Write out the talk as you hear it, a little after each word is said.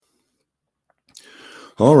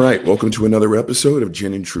All right, welcome to another episode of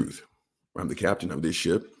Gin and Truth. I'm the captain of this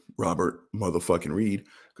ship, Robert motherfucking Reed.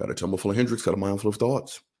 Got a tumble full of Hendrix, got a mind full of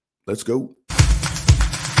thoughts. Let's go.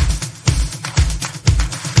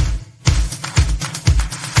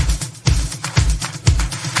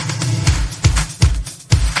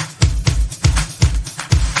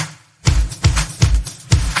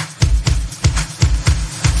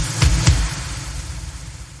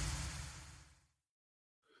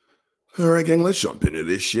 All right, gang, let's jump into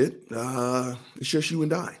this shit. It's just you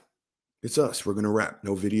and I. It's us. We're going to rap.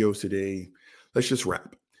 No videos today. Let's just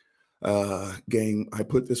rap. Gang, I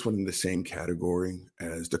put this one in the same category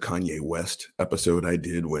as the Kanye West episode I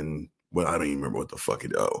did when I don't even remember what the fuck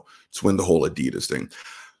it. Oh, it's when the whole Adidas thing.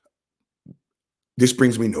 This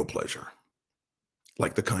brings me no pleasure.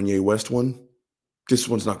 Like the Kanye West one, this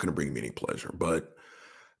one's not going to bring me any pleasure. But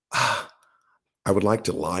I would like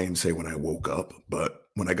to lie and say when I woke up, but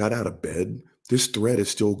when I got out of bed, this thread is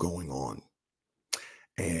still going on.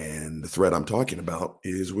 And the thread I'm talking about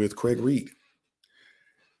is with Craig Reed.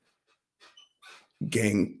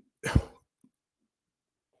 Gang,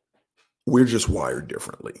 we're just wired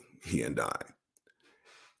differently, he and I.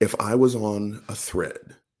 If I was on a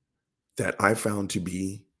thread that I found to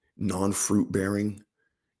be non-fruit bearing,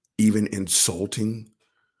 even insulting,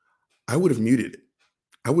 I would have muted it.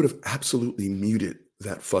 I would have absolutely muted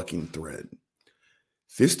that fucking thread.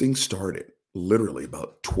 This thing started literally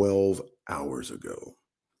about 12 hours ago.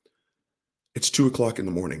 It's 2:00 in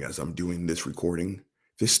the morning as I'm doing this recording.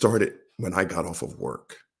 This started when I got off of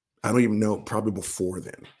work. I don't even know, probably before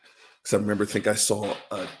then. Because I think I saw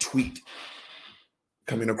a tweet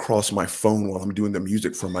coming across my phone while I'm doing the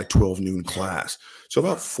music for my 12 noon class. So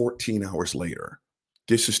about 14 hours later,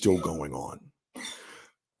 this is still going on.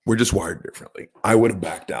 We're just wired differently. I would have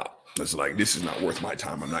backed out. It's like, this is not worth my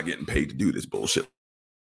time. I'm not getting paid to do this bullshit.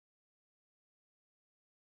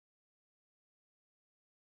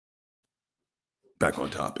 Back on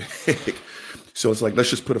topic. So it's like,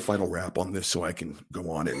 let's just put a final wrap on this so I can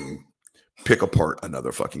go on and pick apart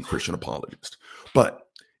another fucking Christian apologist. But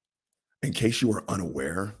in case you were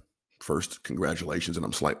unaware, first, congratulations, and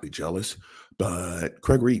I'm slightly jealous, but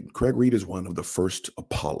Craig Reed is one of the first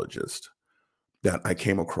apologists that I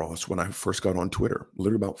came across when I first got on Twitter,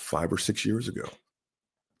 literally about 5 or 6 years ago.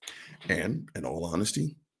 And in all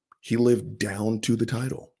honesty, he lived down to the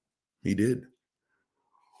title. He did.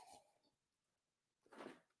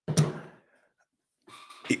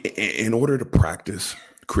 In order to practice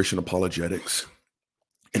Christian apologetics,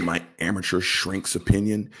 in my amateur shrink's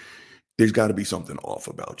opinion, there's got to be something off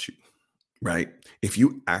about you, right? If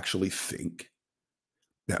you actually think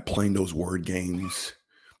that playing those word games,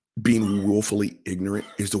 being willfully ignorant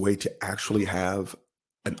is the way to actually have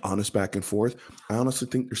an honest back and forth, I honestly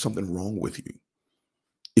think there's something wrong with you.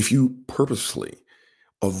 If you purposely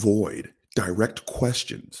avoid direct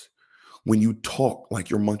questions when you talk like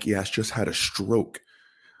your monkey ass just had a stroke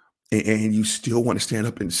and you still want to stand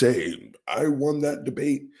up and say, I won that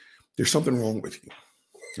debate, there's something wrong with you,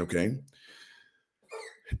 okay?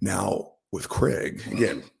 Now, with Craig,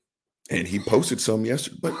 again, and he posted some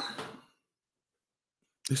yesterday, but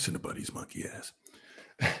listen to Buddy's monkey ass.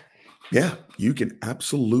 Yeah, you can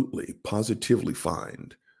absolutely, positively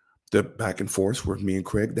find the back and forth with me and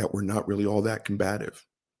Craig that we're not really all that combative.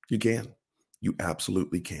 You can. You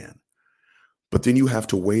absolutely can. But then you have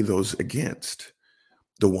to weigh those against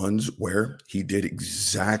the ones where he did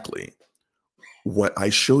exactly what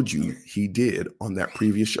I showed you he did on that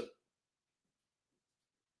previous show.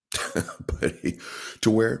 But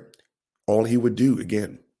to where all he would do,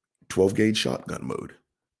 again, 12 gauge shotgun mode,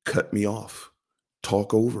 cut me off,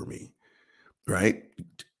 talk over me, right?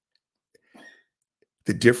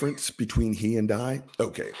 The difference between he and I,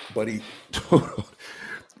 okay, buddy.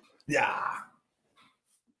 Yeah.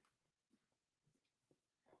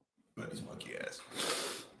 Buddy's monkey ass.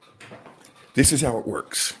 This is how it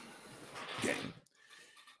works. Gang.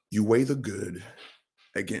 You weigh the good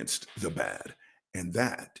against the bad. And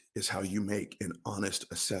that is how you make an honest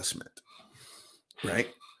assessment. Right?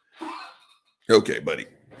 Okay, buddy.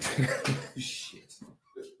 Shit.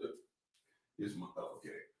 Okay.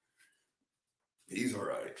 He's all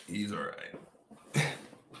right. He's all right.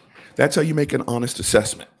 That's how you make an honest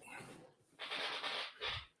assessment.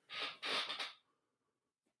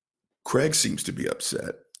 Craig seems to be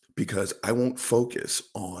upset because I won't focus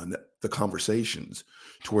on the conversations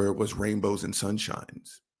to where it was rainbows and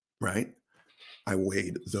sunshines, right? I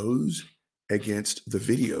weighed those against the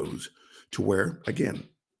videos to where, again,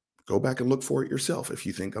 go back and look for it yourself. If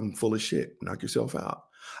you think I'm full of shit, knock yourself out.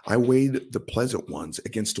 I weighed the pleasant ones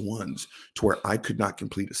against the ones to where I could not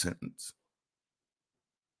complete a sentence.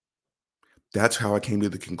 That's how I came to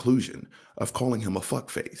the conclusion of calling him a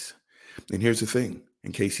fuckface. And here's the thing,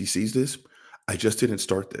 in case he sees this, I just didn't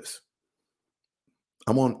start this.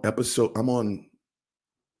 I'm on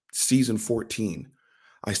season 14.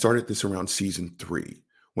 I started this around season 3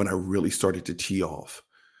 when I really started to tee off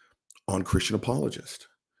on Christian Apologist.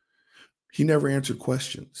 He never answered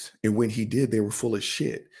questions. And when he did, they were full of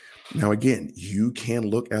shit. Now, again, you can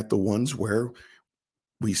look at the ones where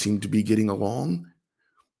we seem to be getting along,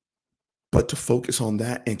 but to focus on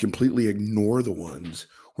that and completely ignore the ones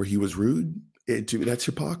where he was rude, to me, that's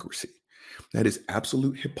hypocrisy. That is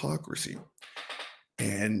absolute hypocrisy.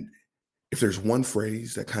 And if there's one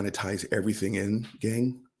phrase that kind of ties everything in,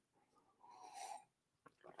 gang,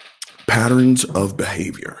 patterns of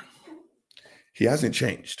behavior. He hasn't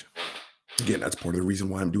changed. Again, that's part of the reason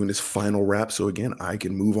why I'm doing this final wrap. So again, I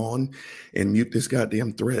can move on and mute this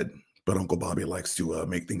goddamn thread. But Uncle Bobby likes to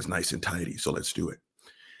make things nice and tidy. So let's do it.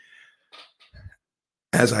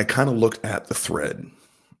 As I kind of looked at the thread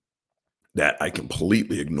that I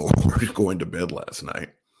completely ignored going to bed last night,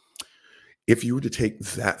 if you were to take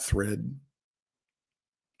that thread,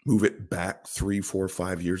 move it back 3, 4,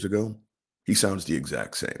 5 years ago, he sounds the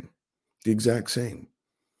exact same. The exact same.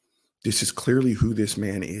 This is clearly who this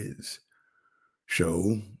man is.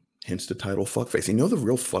 Show, hence the title Fuckface. You know the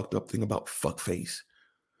real fucked up thing about Fuckface?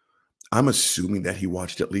 I'm assuming that he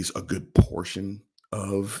watched at least a good portion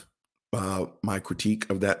of my critique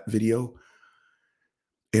of that video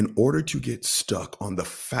in order to get stuck on the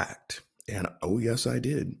fact, and oh yes I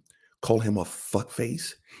did, call him a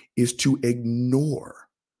fuckface, is to ignore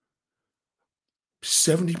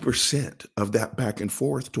 70% of that back and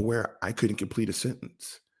forth to where I couldn't complete a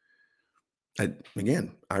sentence. I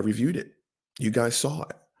reviewed it. You guys saw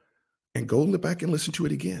it. And go back and listen to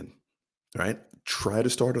it again, right? Try to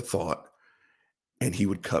start a thought, and he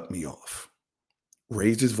would cut me off.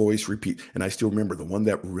 Raised his voice, repeat. And I still remember the one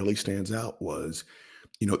that really stands out was,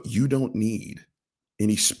 you don't need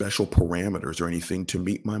any special parameters or anything to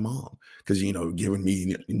meet my mom. Because, giving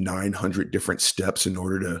me 900 different steps in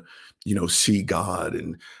order to, see God.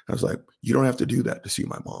 And I was like, you don't have to do that to see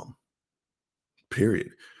my mom.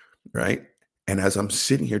 Period. Right. And as I'm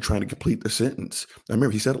sitting here trying to complete the sentence, I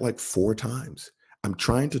remember he said it like 4 times. I'm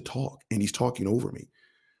trying to talk and he's talking over me.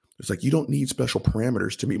 It's like, you don't need special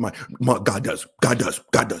parameters to meet my God does,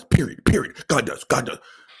 period, God does. And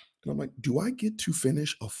I'm like, do I get to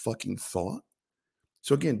finish a fucking thought?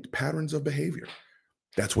 So again, patterns of behavior.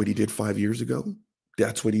 That's what he did 5 years ago.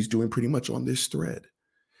 That's what he's doing pretty much on this thread.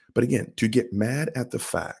 But again, to get mad at the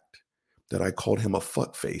fact that I called him a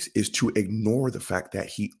fuckface is to ignore the fact that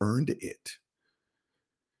he earned it.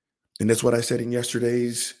 And that's what I said in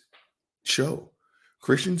yesterday's show.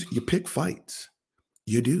 Christians, you pick fights.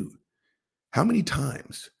 You do. How many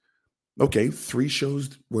times? Okay, 3 shows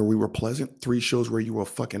where we were pleasant, 3 shows where you were a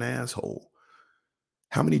fucking asshole.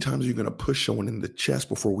 How many times are you going to push someone in the chest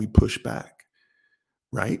before we push back?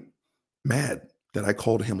 Right? Mad that I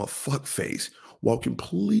called him a fuckface while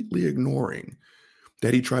completely ignoring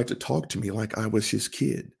that he tried to talk to me like I was his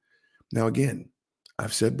kid. Now, again,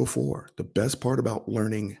 I've said before, the best part about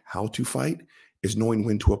learning how to fight is knowing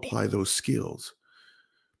when to apply those skills.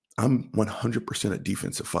 I'm 100% a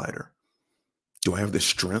defensive fighter. Do I have the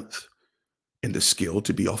strength and the skill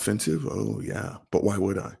to be offensive? Oh, yeah. But why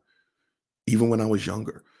would I? Even when I was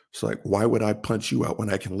younger, it's like, why would I punch you out when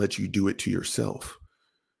I can let you do it to yourself?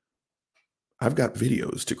 I've got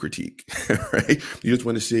videos to critique, right? You just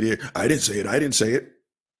want to sit here. I didn't say it.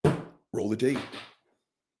 Roll the tape.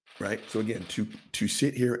 Right. So again, to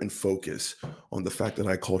sit here and focus on the fact that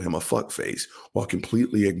I called him a fuckface while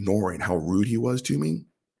completely ignoring how rude he was to me.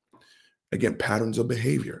 Again, patterns of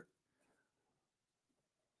behavior.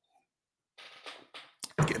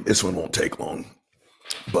 Again, this one won't take long.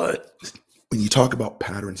 But when you talk about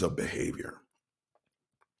patterns of behavior,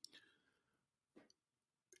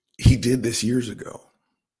 he did this years ago.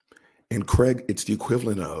 And Craig, it's the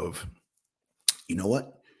equivalent of, you know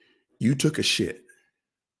what? You took a shit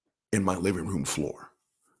in my living room floor.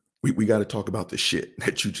 We got to talk about the shit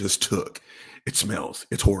that you just took. It smells.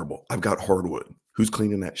 It's horrible. I've got hardwood. Who's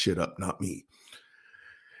cleaning that shit up? Not me.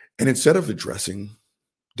 And instead of addressing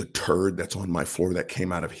the turd that's on my floor that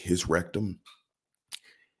came out of his rectum,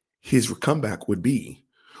 his comeback would be,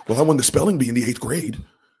 well, I won the spelling bee in the 8th grade.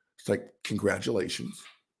 It's like, congratulations.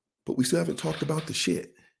 But we still haven't talked about the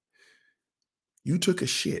shit. You took a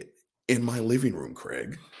shit in my living room,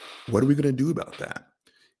 Craig. What are we going to do about that?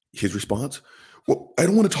 His response, well, I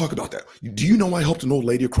don't want to talk about that. Do you know I helped an old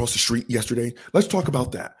lady across the street yesterday? Let's talk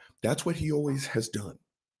about that. That's what he always has done,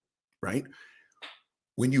 right?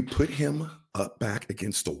 When you put him up back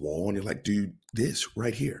against the wall and you're like, dude, this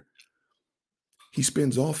right here, he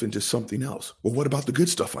spins off into something else. Well, what about the good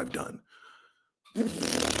stuff I've done?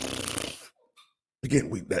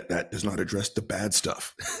 Again, that does not address the bad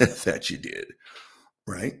stuff that you did,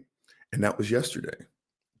 right? And that was yesterday.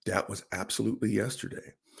 That was absolutely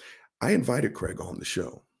yesterday. I invited Craig on the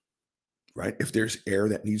show, right? If there's air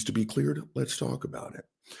that needs to be cleared, let's talk about it.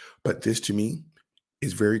 But this to me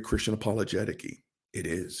is very Christian apologetic-y. It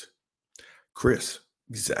is. Chris,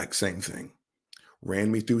 exact same thing.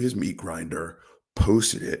 Ran me through his meat grinder,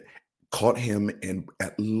 posted it, caught him in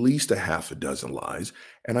at least a half a dozen lies.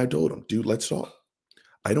 And I told him, dude, let's talk.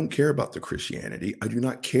 I don't care about the Christianity. I do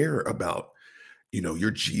not care about,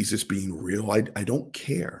 your Jesus being real. I don't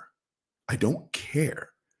care. I don't care.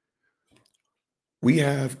 We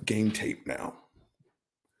have game tape now.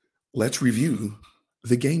 Let's review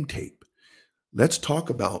the game tape. Let's talk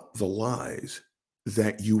about the lies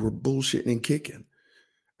that you were bullshitting and kicking.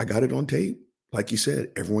 I got it on tape. Like you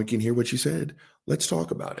said, everyone can hear what you said. Let's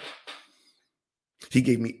talk about it. He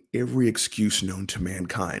gave me every excuse known to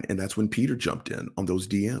mankind. And that's when Peter jumped in on those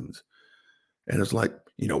DMs. And it's like,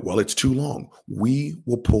 well, it's too long. We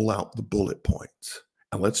will pull out the bullet points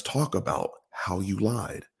and let's talk about how you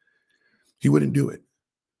lied. He wouldn't do it,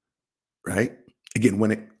 right? Again,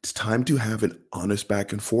 when it's time to have an honest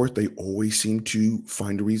back and forth, they always seem to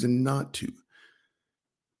find a reason not to.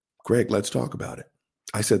 Greg, let's talk about it.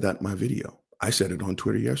 I said that in my video. I said it on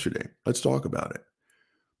Twitter yesterday. Let's talk about it.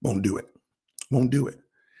 Won't do it. Won't do it.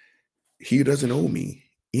 He doesn't owe me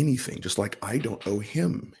anything, just like I don't owe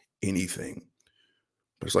him anything.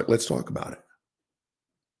 But it's like, let's talk about it.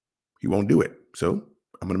 He won't do it. So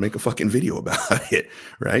I'm going to make a fucking video about it,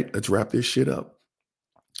 right? Let's wrap this shit up.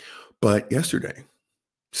 But yesterday,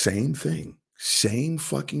 same thing, same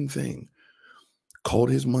fucking thing.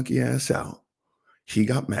 Called his monkey ass out. He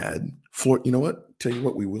got mad. You know what? Tell you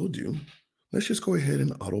what we will do. Let's just go ahead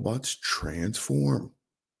and Autobots transform.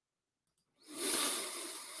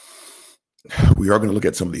 We are going to look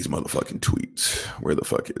at some of these motherfucking tweets. Where the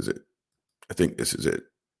fuck is it? I think this is it.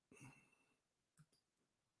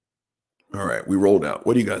 All right, we rolled out.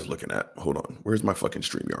 What are you guys looking at? Hold on. Where's my fucking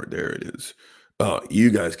StreamYard? There it is. You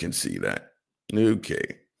guys can see that.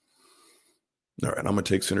 Okay. All right, I'm going to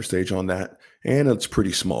take center stage on that. And it's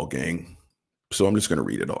pretty small, gang. So I'm just going to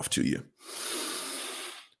read it off to you.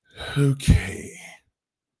 Okay.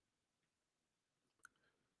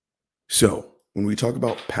 So when we talk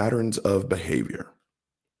about patterns of behavior,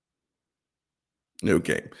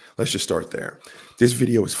 okay, let's just start there. This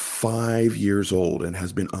video is 5 years old and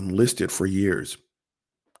has been unlisted for years.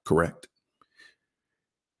 Correct?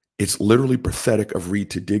 It's literally pathetic of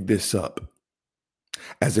Reed to dig this up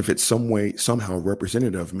as if it's somehow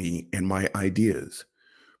representative of me and my ideas.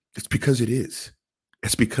 It's because it is.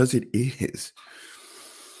 It's because it is.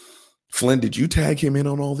 Flynn, did you tag him in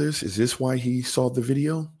on all this? Is this why he saw the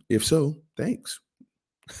video? If so, thanks.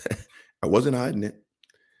 I wasn't hiding it.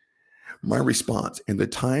 My response, in the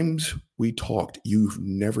times we talked, you've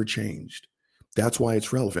never changed. That's why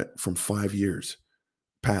it's relevant from 5 years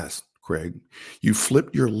past, Craig. You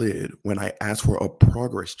flipped your lid when I asked for a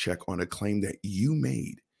progress check on a claim that you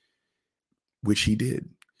made, which he did.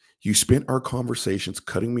 You spent our conversations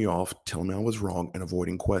cutting me off, telling me I was wrong, and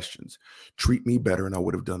avoiding questions. Treat me better, and I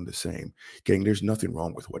would have done the same. Gang, there's nothing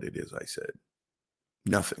wrong with what it is I said.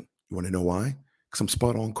 Nothing. You want to know why? Because I'm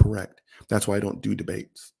spot on correct. That's why I don't do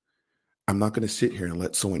debates. I'm not going to sit here and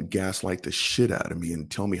let someone gaslight the shit out of me and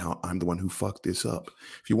tell me how I'm the one who fucked this up.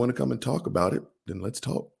 If you want to come and talk about it, then let's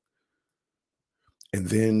talk. And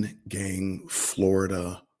then, gang,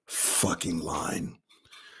 Florida fucking line.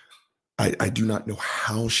 I do not know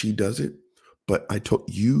how she does it, but I told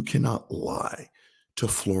you cannot lie to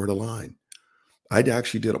Florida line. I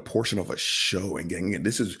actually did a portion of a show, and gang, and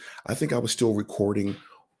I think I was still recording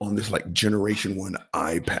on this like Generation 1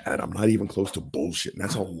 iPad. I'm not even close to bullshit, and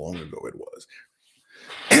that's how long ago it was.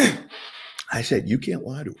 I said, you can't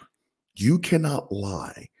lie to her. You cannot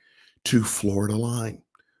lie to Florida line.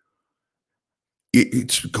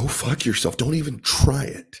 It's go fuck yourself. Don't even try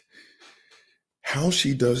it. How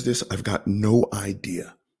she does this, I've got no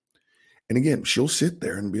idea. And again, she'll sit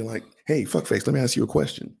there and be like, hey, fuckface, let me ask you a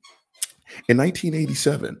question. In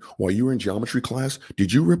 1987, while you were in geometry class,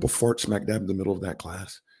 did you rip a fart smack dab in the middle of that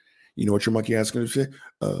class? You know what your monkey ass going to say?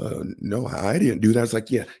 No, I didn't do that. It's like,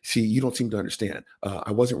 yeah, see, you don't seem to understand.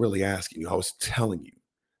 I wasn't really asking you. I was telling you.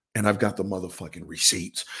 And I've got the motherfucking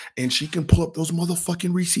receipts. And she can pull up those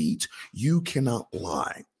motherfucking receipts. You cannot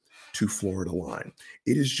lie to Florida line.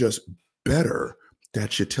 It is just better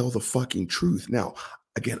that you tell the fucking truth. Now,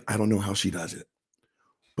 again, I don't know how she does it.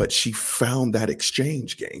 But she found that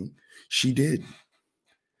exchange, gang. She did.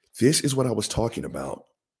 This is what I was talking about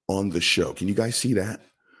on the show. Can you guys see that?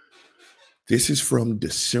 This is from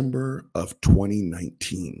December of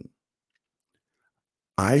 2019.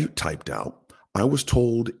 I typed out, I was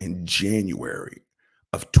told in January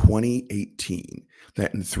of 2018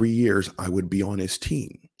 that in 3 years I would be on his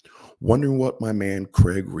team. Wondering what my man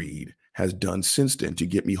Craig Reed has done since then to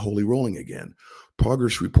get me wholly rolling again.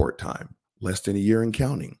 Progress report time, less than a year and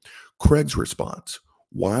counting. Craig's response,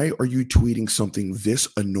 why are you tweeting something this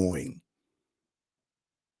annoying?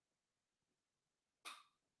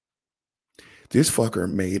 This fucker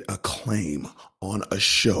made a claim on a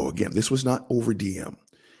show. Again, this was not over DM.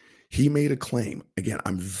 He made a claim. Again,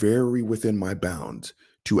 I'm very within my bounds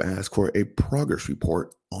to ask for a progress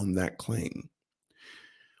report on that claim.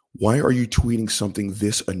 Why are you tweeting something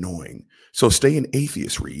this annoying? So stay an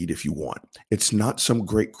atheist, Reed, if you want. It's not some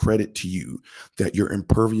great credit to you that you're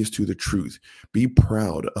impervious to the truth. Be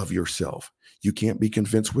proud of yourself. You can't be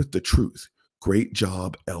convinced with the truth. Great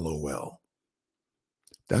job, LOL.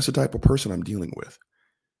 That's the type of person I'm dealing with.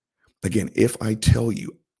 Again, if I tell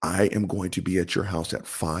you I am going to be at your house at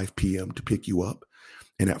 5 p.m. to pick you up,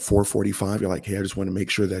 and at 4:45, you're like, hey, I just want to make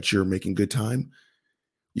sure that you're making good time.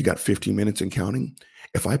 You got 15 minutes and counting.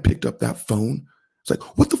 If I picked up that phone, it's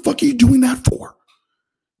like, what the fuck are you doing that for?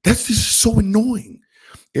 That's just so annoying.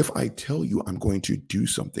 If I tell you I'm going to do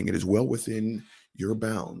something, it is well within your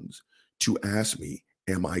bounds to ask me,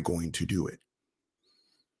 am I going to do it?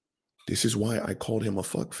 This is why I called him a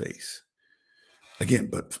fuckface.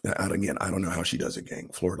 Again, I don't know how she does it, gang.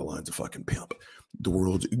 Florida Line's a fucking pimp. The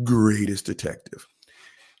world's greatest detective.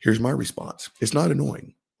 Here's my response. It's not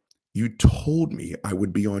annoying. You told me I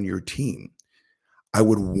would be on your team. I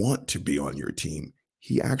would want to be on your team.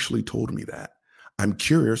 He actually told me that. I'm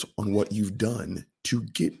curious on what you've done to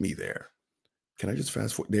get me there. Can I just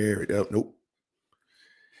fast forward? There. Nope.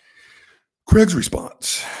 Craig's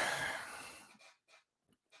response.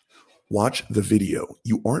 Watch the video.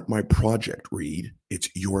 You aren't my project, Reed. It's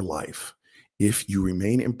your life. If you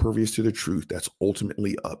remain impervious to the truth, that's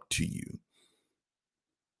ultimately up to you.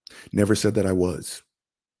 Never said that I was.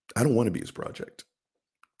 I don't want to be his project.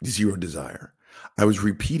 Zero desire. I was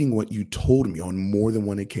repeating what you told me on more than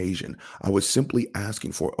one occasion. I was simply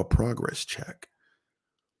asking for a progress check.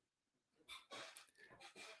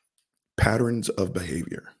 Patterns of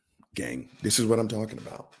behavior, gang. This is what I'm talking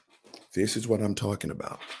about. This is what I'm talking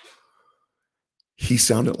about. He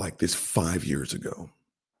sounded like this 5 years ago.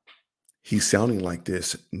 He's sounding like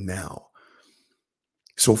this now.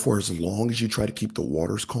 So for as long as you try to keep the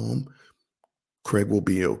waters calm, Craig will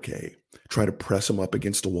be okay. Try to press him up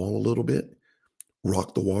against the wall a little bit,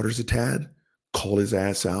 rock the waters a tad, call his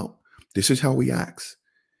ass out. This is how he acts.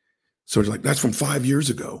 So it's like, that's from 5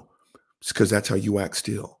 years ago. It's because that's how you act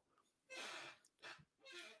still.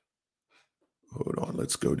 Hold on,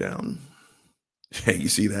 let's go down. Hey, you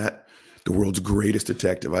see that? The world's greatest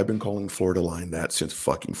detective. I've been calling Florida Line that since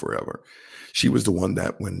fucking forever. She was the one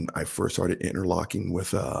that when I first started interlocking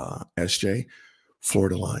with SJ,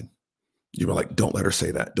 Florida Line. You were like, don't let her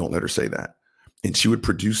say that. Don't let her say that. And she would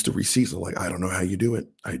produce the receipts. I'm like, I don't know how you do it.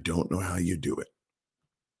 I don't know how you do it.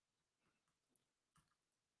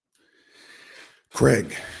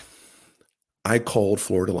 Craig, I called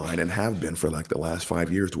Florida Line and have been for like the last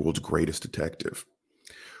 5 years, the world's greatest detective.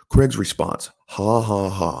 Craig's response, ha ha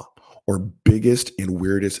ha, or biggest and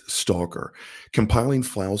weirdest stalker. Compiling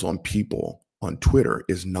files on people on Twitter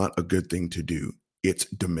is not a good thing to do. It's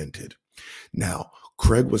demented. Now,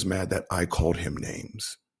 Craig was mad that I called him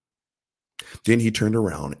names. Then he turned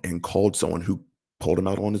around and called someone who called him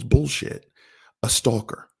out on his bullshit a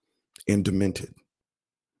stalker and demented.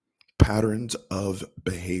 Patterns of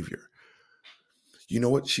behavior. You know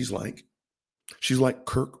what she's like? She's like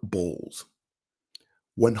Kirk Bowles.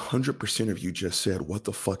 100% of you just said, what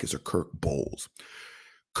the fuck is a Kirk Bowles?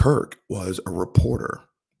 Kirk was a reporter.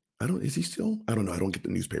 Is he still? I don't know. I don't get the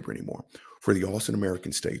newspaper anymore. For the Austin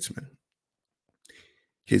American Statesman.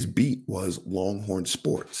 His beat was Longhorn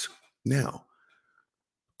Sports. Now,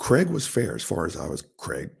 Kirk was fair as far as I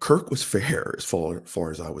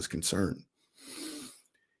was concerned.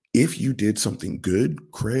 If you did something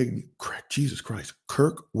good, Craig, Jesus Christ,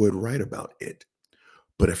 Kirk would write about it.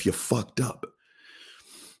 But if you fucked up,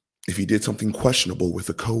 if you did something questionable with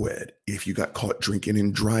a co-ed, if you got caught drinking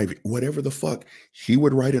and driving, whatever the fuck, he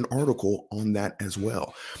would write an article on that as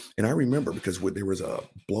well. And I remember because there was a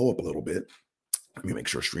blow up a little bit. Let me make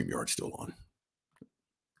sure StreamYard's still on.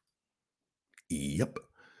 Yep.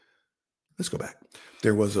 Let's go back.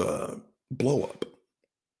 There was a blow up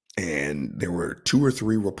and there were 2 or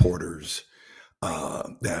 3 reporters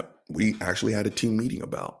that we actually had a team meeting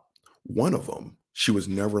about. One of them, she was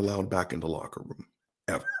never allowed back in the locker room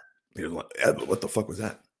ever. He was like, what the fuck was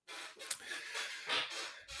that?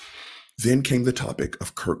 Then came the topic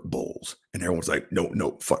of Kirk Bowles. And everyone's like,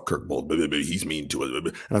 no, fuck Kirk Bowles. He's mean to us.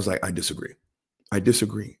 And I was like, I disagree. I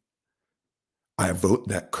disagree. I vote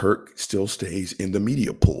that Kirk still stays in the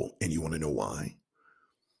media pool. And you want to know why?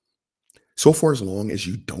 So far, as long as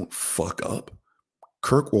you don't fuck up,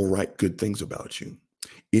 Kirk will write good things about you.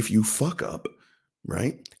 If you fuck up,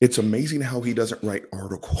 right? It's amazing how he doesn't write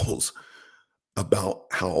articles about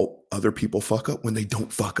how other people fuck up when they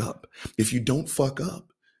don't fuck up. If you don't fuck up,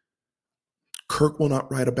 Kirk will not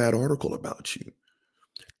write a bad article about you.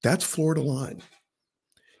 That's Florida line.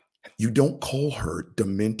 You don't call her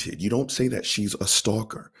demented. You don't say that she's a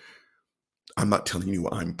stalker. I'm not telling you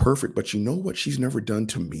I'm perfect, but you know what she's never done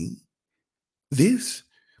to me? This.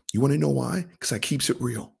 You want to know why? Because I keeps it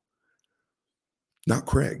real. Not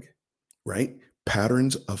Craig, right?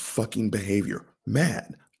 Patterns of fucking behavior.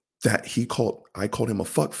 Mad that I called him a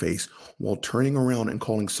fuckface while turning around and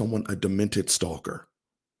calling someone a demented stalker.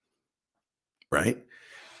 Right?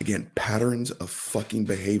 Again, patterns of fucking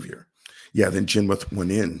behavior. Yeah, then Jenwith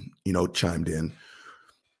went in, chimed in.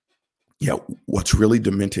 Yeah, what's really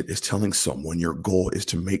demented is telling someone your goal is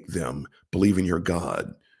to make them believe in your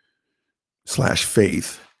God /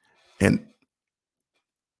 faith. And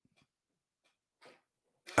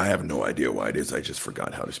I have no idea why it is. I just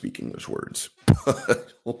forgot how to speak English words.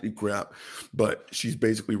 Holy crap. But she's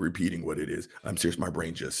basically repeating what it is. I'm serious. My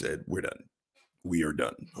brain just said, we're done. We are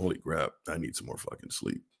done. Holy crap. I need some more fucking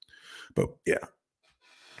sleep. But yeah.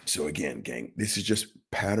 So again, gang, this is just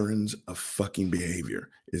patterns of fucking behavior.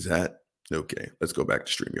 Is that okay? Let's go back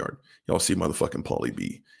to StreamYard. Y'all see motherfucking Paulie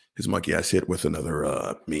B. His monkey ass hit with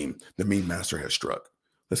another meme. The meme master has struck.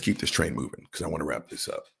 Let's keep this train moving because I want to wrap this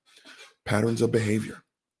up. Patterns of behavior,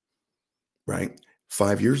 right?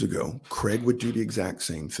 5 years ago, Craig would do the exact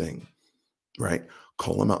same thing, right?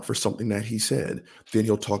 Call him out for something that he said. Then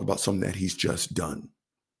he'll talk about something that he's just done,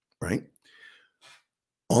 right?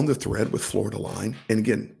 On the thread with Florida Line, and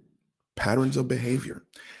again, patterns of behavior.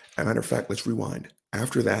 As a matter of fact, let's rewind.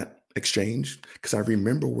 After that exchange, because I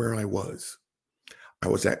remember where I was. I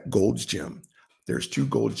was at Gold's Gym. There's 2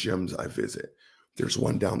 Gold's Gyms I visit. There's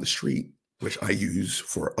one down the street, which I use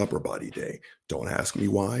for upper body day. Don't ask me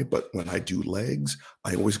why, but when I do legs,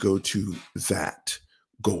 I always go to that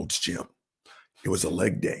Gold's Gym. It was a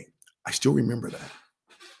leg day. I still remember that.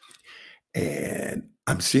 And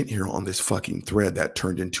I'm sitting here on this fucking thread that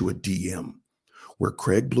turned into a DM where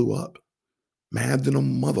Craig blew up, mad than a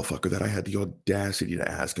motherfucker that I had the audacity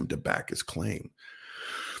to ask him to back his claim,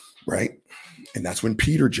 right? And that's when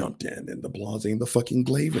Peter jumped in and the blase and the fucking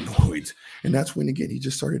Glavinoids. And that's when, again, he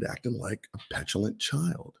just started acting like a petulant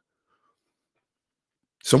child.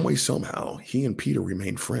 Some way, somehow, he and Peter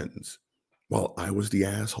remained friends while I was the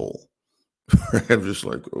asshole. I'm just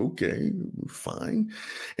like, okay, fine.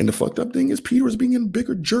 And the fucked up thing is Peter was being a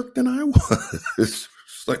bigger jerk than I was. It's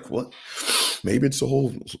like, what? Maybe it's the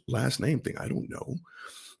whole last name thing. I don't know.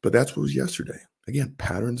 But that's what was yesterday. Again,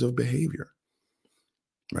 patterns of behavior,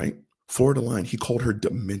 right? Florida Line, he called her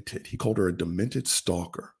demented. He called her a demented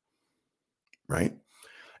stalker, right?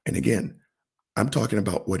 And again, I'm talking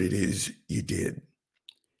about what it is you did.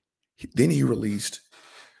 Then he released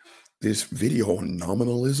this video on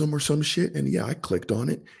nominalism or some shit. And yeah, I clicked on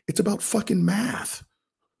it. It's about fucking math.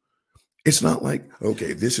 It's not like,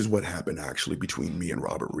 okay, this is what happened actually between me and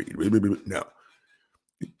Robert Reed. No.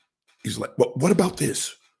 He's like, well, what about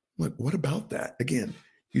this? I'm like, what about that? Again,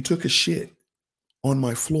 you took a shit on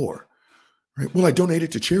my floor, right? Well, I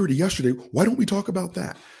donated to charity yesterday. Why don't we talk about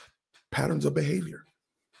that? Patterns of behavior.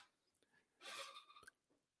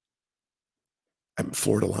 And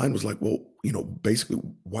Florida Line was like, well, basically,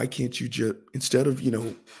 why can't you just, instead of,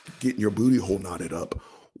 getting your booty hole knotted up,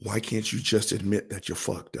 why can't you just admit that you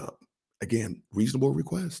fucked up? Again, reasonable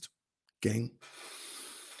request, gang.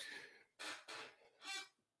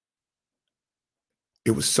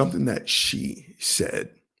 It was something that she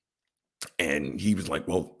said. And he was like,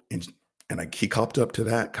 well, he copped up to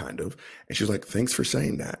that kind of. And she's like, thanks for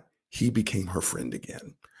saying that. He became her friend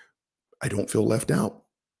again. I don't feel left out.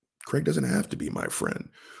 Craig doesn't have to be my friend.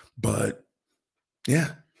 But yeah,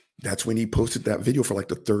 that's when he posted that video for like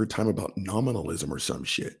the 3rd time about nominalism or some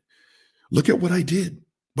shit. Look at what I did.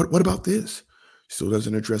 What about this? Still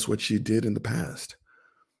doesn't address what she did in the past,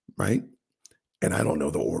 right? And I don't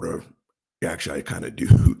know the order. Actually, I kind of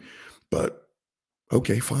do. But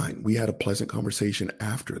okay, fine. We had a pleasant conversation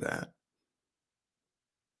after that.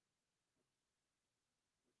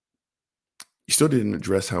 You still didn't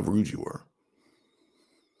address how rude you were.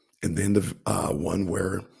 And then the one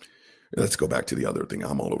where, let's go back to the other thing.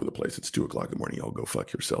 I'm all over the place. It's 2:00 in the morning. Y'all go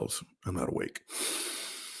fuck yourselves. I'm not awake.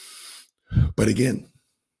 But again,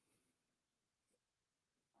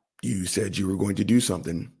 You said you were going to do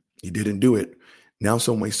something. You didn't do it. Now,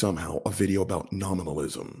 some way, somehow, a video about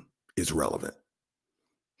nominalism is relevant.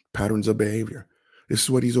 Patterns of behavior. This is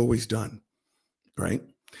what he's always done, right?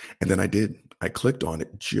 And then I clicked on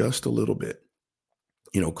it just a little bit.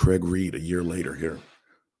 Craig Reed, a year later here.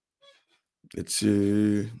 It's,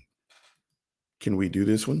 can we do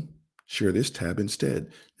this one? Share this tab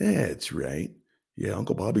instead. That's right. Yeah,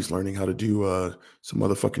 Uncle Bobby's learning how to do some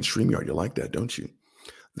motherfucking StreamYard. You like that, don't you?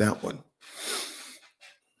 That one.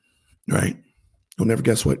 Right? You'll never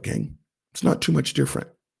guess what, gang. It's not too much different.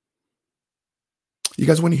 You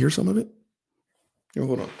guys want to hear some of it? Here,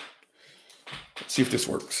 hold on. Let's see if this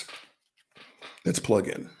works. Let's plug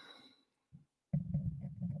in.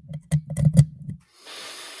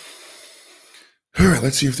 All right,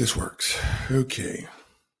 let's see if this works. Okay.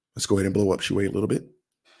 Let's go ahead and blow up Shui a little bit.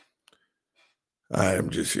 I am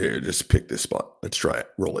just here. Just pick this spot. Let's try it.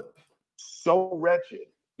 Roll it. So wretched.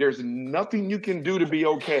 There's nothing you can do to be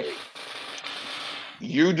okay.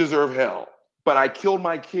 You deserve hell. But I killed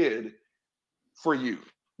my kid for you.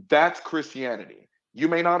 That's Christianity. You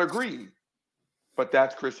may not agree, but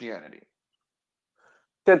that's Christianity.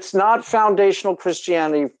 That's not foundational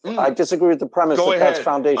Christianity. I disagree with the premise that that's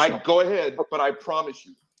foundational. Go ahead, but I promise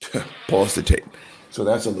you. Pause the tape. So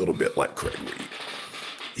that's a little bit like Craig Reed.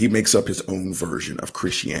 He makes up his own version of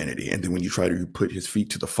Christianity. And then when you try to put his feet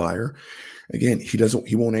to the fire, again, he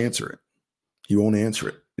won't answer it. He won't answer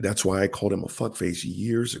it. That's why I called him a fuckface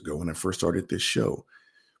years ago when I first started this show.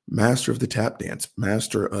 Master of the tap dance,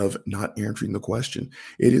 master of not answering the question.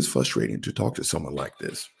 It is frustrating to talk to someone like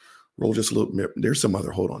this. Roll just a little bit. There's some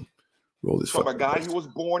other, hold on. Roll this. From a guy who was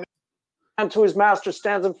born. And to his master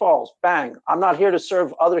stands and falls. Bang. I'm not here to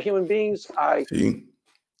serve other human beings. See?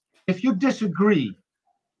 If you disagree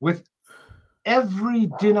with every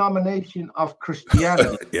denomination of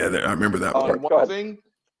Christianity. Yeah, I remember that part. One thing,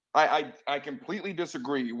 I completely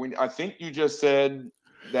disagree. When I think you just said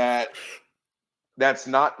that that's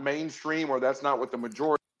not mainstream or that's not what the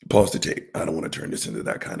majority. Pause the tape. I don't want to turn this into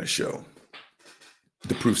that kind of show.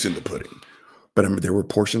 The proof's in the pudding. But there were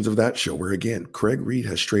portions of that show where, again, Craig Reed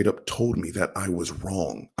has straight up told me that I was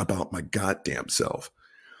wrong about my goddamn self.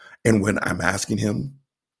 And when I'm asking him,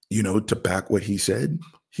 to back what he said,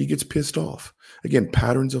 he gets pissed off. Again,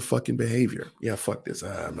 patterns of fucking behavior. Yeah, fuck this.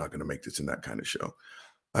 I'm not going to make this in that kind of show.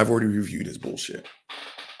 I've already reviewed his bullshit.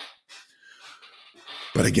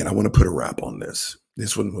 But again, I want to put a wrap on this.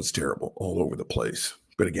 This one was terrible all over the place.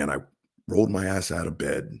 But again, I rolled my ass out of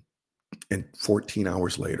bed. And 14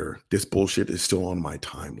 hours later, this bullshit is still on my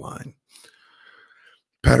timeline.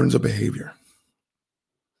 Patterns of behavior.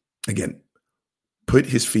 Again, put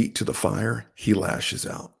his feet to the fire, he lashes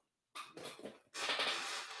out.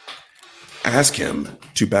 Ask him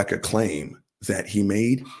to back a claim that he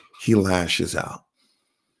made, he lashes out.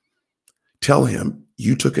 Tell him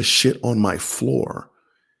you took a shit on my floor.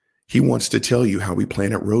 He wants to tell you how we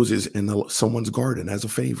planted roses in someone's garden as a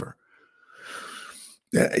favor.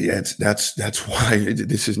 That's why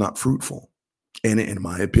this is not fruitful. And in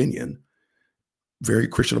my opinion, very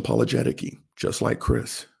Christian apologetic-y, just like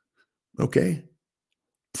Chris. Okay?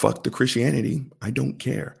 Fuck the Christianity. I don't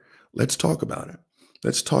care. Let's talk about it.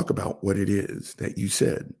 Let's talk about what it is that you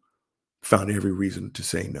said. Found every reason to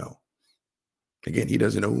say no. Again, he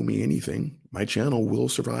doesn't owe me anything. My channel will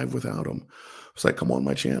survive without him. It's like, come on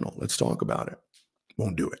my channel. Let's talk about it.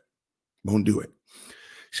 Won't do it. Won't do it.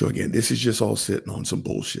 So again, this is just all sitting on some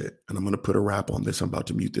bullshit. And I'm going to put a wrap on this. I'm about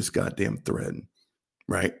to mute this goddamn thread.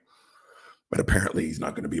 Right? But apparently he's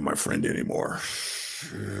not going to be my friend anymore.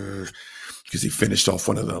 Because he finished off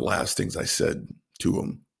one of the last things I said to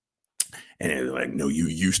him. And it was like, no, you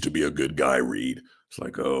used to be a good guy, Reed. It's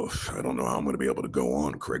like, oh, I don't know how I'm going to be able to go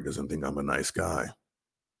on. Craig doesn't think I'm a nice guy.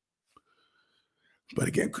 But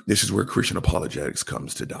again, this is where Christian apologetics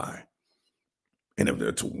comes to die. And if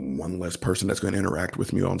there's one less person that's going to interact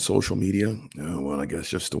with me on social media, well, I guess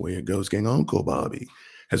just the way it goes, gang. Uncle Bobby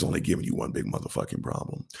has only given you one big motherfucking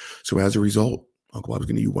problem. So as a result, Uncle Bobby's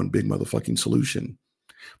going to give you one big motherfucking solution.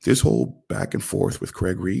 This whole back and forth with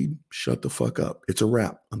Craig Reed, shut the fuck up. It's a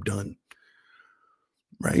wrap. I'm done.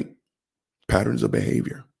 Right? Patterns of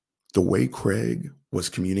behavior. The way Craig was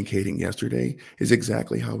communicating yesterday is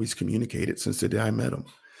exactly how he's communicated since the day I met him.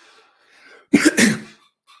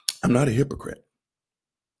 I'm not a hypocrite.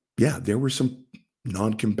 Yeah, there were some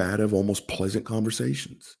non-combative, almost pleasant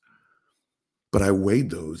conversations. But I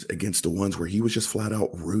weighed those against the ones where he was just flat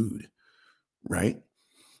out rude, right?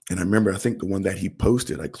 And I remember, I think the one that he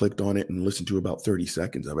posted, I clicked on it and listened to about 30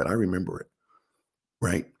 seconds of it. I remember it,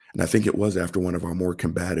 right? And I think it was after one of our more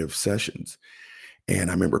combative sessions.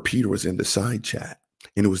 And I remember Peter was in the side chat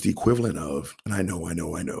And it was the equivalent of, and I know,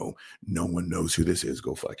 no one knows who this is.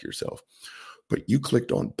 Go fuck yourself. But you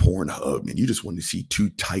clicked on Pornhub and you just wanted to see two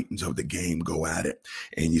titans of the game go at it.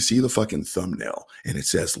 And you see the fucking thumbnail and it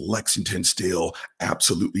says Lexington Steele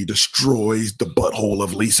absolutely destroys the butthole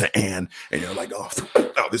of Lisa Ann. And you're like, oh,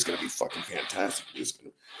 this is going to be fucking fantastic.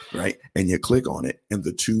 Right? And you click on it and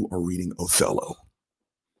the two are reading Othello.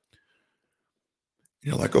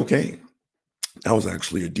 You're like, okay, that was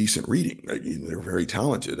actually a decent reading. They're very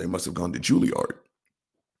talented. They must have gone to Juilliard.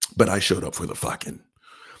 But I showed up for the fucking.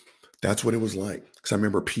 That's what it was like. Because I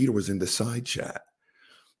remember Peter was in the side chat,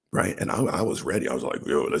 right? And I was ready. I was like,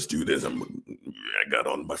 yo, let's do this. I got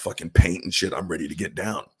on my fucking paint and shit. I'm ready to get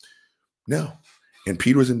down. No. And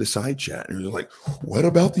Peter was in the side chat. And he was like, what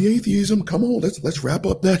about the atheism? Come on, let's wrap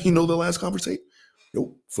up that, the last conversation.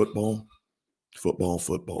 Nope. Football.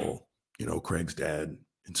 Craig's dad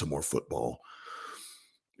and some more football.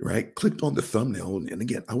 Right? Clicked on the thumbnail. And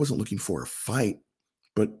again, I wasn't looking for a fight,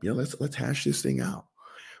 but let's hash this thing out.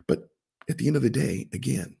 But at the end of the day,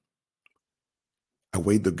 again, I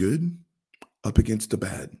weighed the good up against the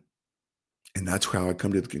bad. And that's how I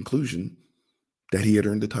come to the conclusion that he had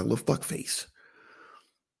earned the title of fuckface.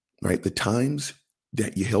 Right? The times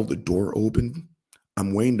that you held the door open,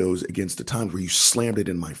 I'm weighing those against the times where you slammed it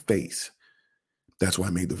in my face. That's why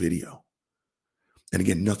I made the video. And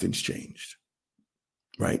again, nothing's changed.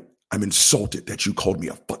 Right? I'm insulted that you called me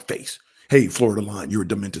a fuckface. Hey, Florida Line, you're a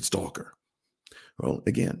demented stalker. Well,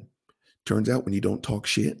 again, turns out when you don't talk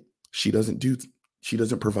shit, she doesn't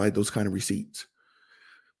provide those kind of receipts.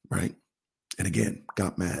 Right? And again,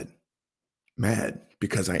 got mad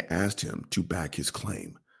because I asked him to back his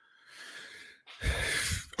claim.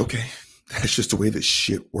 Okay, that's just the way this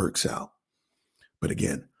shit works out. But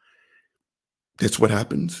again, that's what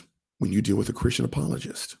happens when you deal with a Christian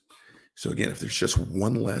apologist. So again, if there's just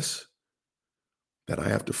one less that I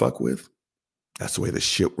have to fuck with, that's the way this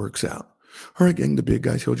shit works out. All right, gang, the big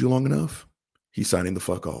guy's held you long enough. He's signing the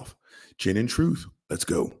fuck off. Gin and Truth, let's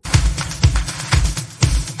go.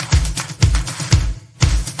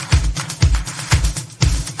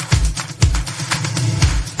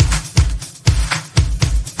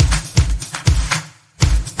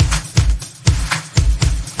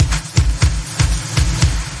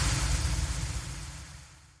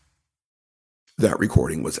 That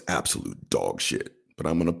recording was absolute dog shit, but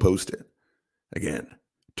I'm going to post it. Again,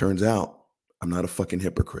 turns out I'm not a fucking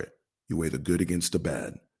hypocrite. You weigh the good against the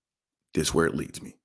bad. This is where it leads me.